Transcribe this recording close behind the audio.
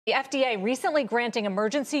The FDA recently granting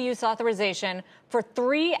emergency use authorization for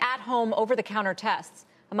 3 at-home over-the-counter tests.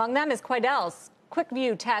 Among them is Quidel's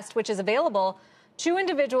QuickVue test, which is available to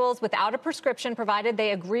individuals without a prescription, provided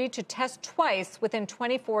they agree to test twice within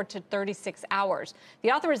 24 to 36 hours.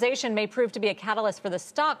 The authorization may prove to be a catalyst for the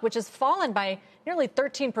stock, which has fallen by nearly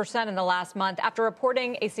 13% in the last month after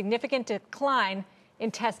reporting a significant decline in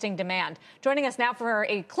testing demand. Joining us now for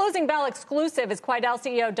a closing bell exclusive is Quidel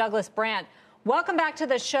CEO Douglas Brandt. Welcome back to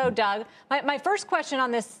the show, Doug. My first question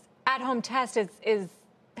on this at-home test is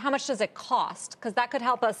how much does it cost? Because that could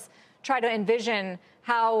help us try to envision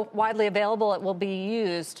how widely available it will be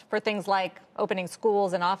used for things like opening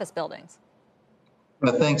schools and office buildings.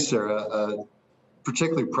 Thanks, Sarah.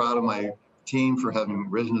 Particularly proud of my team for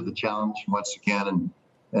having risen to the challenge once again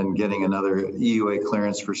and getting another EUA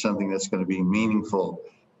clearance for something that's going to be meaningful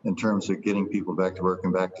in terms of getting people back to work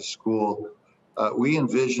and back to school. We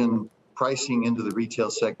envision pricing into the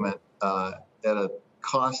retail segment at a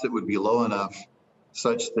cost that would be low enough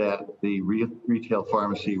such that the retail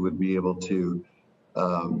pharmacy would be able to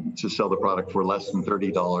sell the product for less than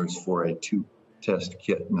 $30 for a 2-test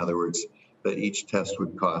kit. In other words, that each test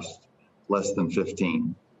would cost less than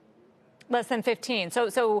 $15. Less than 15.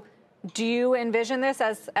 So do you envision this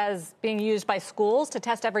as being used by schools to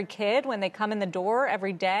test every kid when they come in the door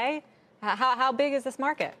every day? How big is this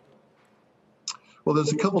market? Well,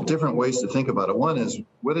 there's a couple different ways to think about it. One is,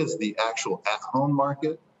 what is the actual at-home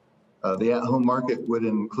market? The at-home market would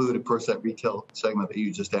include, of course, that retail segment that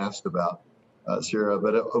you just asked about, Sarah,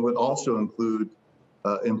 but it would also include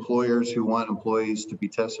employers who want employees to be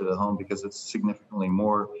tested at home because it's significantly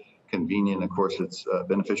more convenient. Of course, it's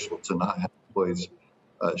beneficial to not have employees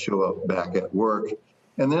show up back at work.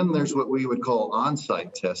 And then there's what we would call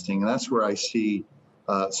on-site testing, and that's where I see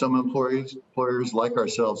some employers like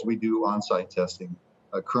ourselves. We do on-site testing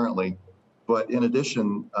currently, but in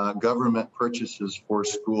addition, government purchases for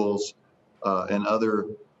schools and other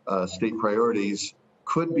state priorities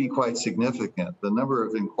could be quite significant. The number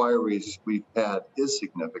of inquiries we've had is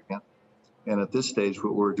significant, and at this stage,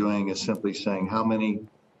 what we're doing is simply saying, how many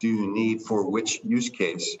do you need for which use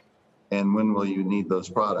case, and when will you need those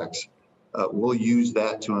products? We'll use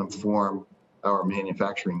that to inform our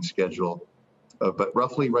manufacturing schedule. But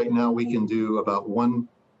roughly right now, we can do about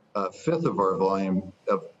 1/5 of our volume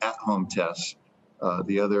of at-home tests.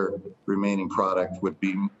 The other remaining product would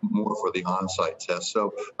be more for the on-site test.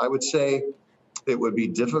 So I would say it would be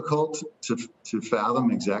difficult to fathom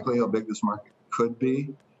exactly how big this market could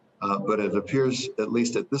be, but it appears, at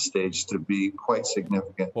least at this stage, to be quite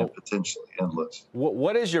significant and potentially endless.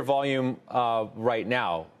 What is your volume right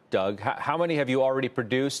now, Doug? How many have you already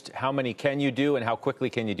produced? How many can you do, and how quickly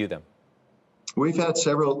can you do them? We've had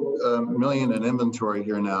several million in inventory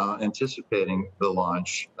here now, anticipating the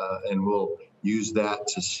launch, and we'll use that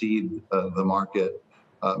to seed the market.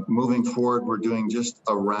 Moving forward, we're doing just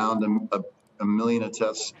around a million of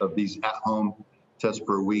tests of these at-home tests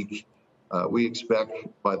per week. We expect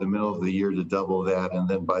by the middle of the year to double that, and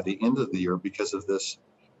then by the end of the year, because of this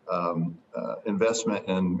investment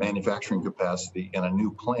in manufacturing capacity in a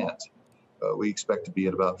new plant, we expect to be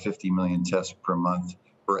at about 50 million tests per month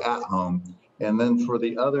for at-home. And then for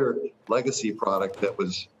the other legacy product that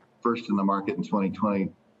was first in the market in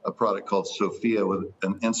 2020, a product called Sophia with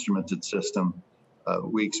an instrumented system,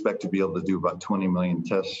 we expect to be able to do about 20 million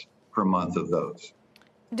tests per month of those.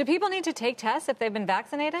 Do people need to take tests if they've been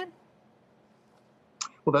vaccinated?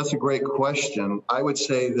 Well, that's a great question. I would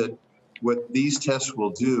say that what these tests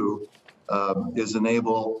will do is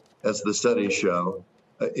enable, as the studies show,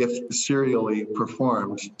 if serially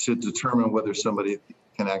performed, to determine whether somebody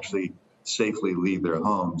can actually safely leave their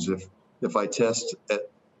homes. If I test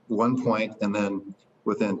at one point and then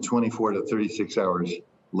within 24 to 36 hours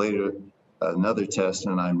later another test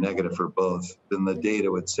and I'm negative for both, then the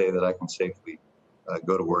data would say that I can safely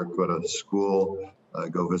go to work, go to school,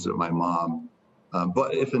 go visit my mom.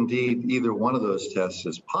 But if indeed either one of those tests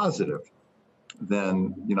is positive,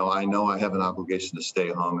 then I know I have an obligation to stay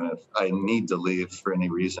home, and if I need to leave for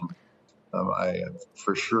any reason, I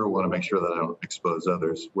for sure want to make sure that I don't expose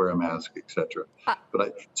others, wear a mask, etc.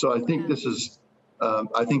 So I think this is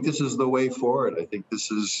the way forward. I think this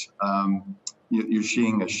is you're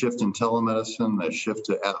seeing a shift in telemedicine, a shift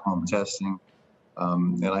to at-home testing,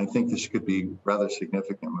 and I think this could be rather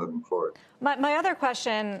significant moving forward. My other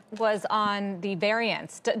question was on the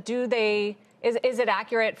variants. Is it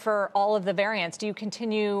accurate for all of the variants? Do you have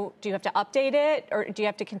to update it, or do you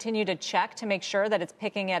have to continue to check to make sure that it's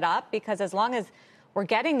picking it up? Because as long as we're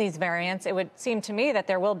getting these variants, it would seem to me that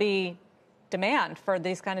there will be demand for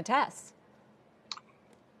these kind of tests.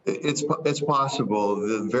 It's possible.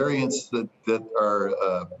 The variants that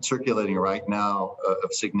are circulating right now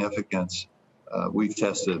of significance, we've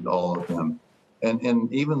tested all of them.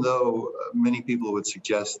 And even though many people would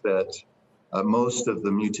suggest that most of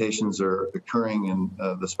the mutations are occurring in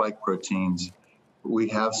the spike proteins, we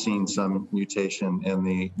have seen some mutation in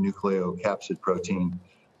the nucleocapsid protein,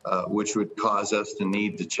 which would cause us to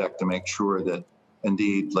need to check to make sure that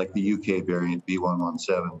indeed, like the UK variant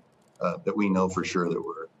B117, that we know for sure that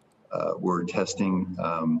we're testing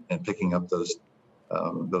and picking up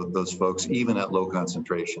those folks, even at low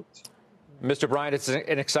concentrations. Mr. Bryant, it's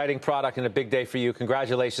an exciting product and a big day for you.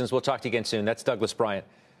 Congratulations. We'll talk to you again soon. That's Douglas Bryant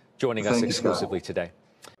joining us exclusively today.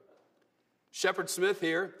 Shepard Smith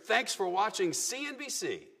here. Thanks for watching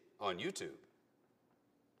CNBC on YouTube.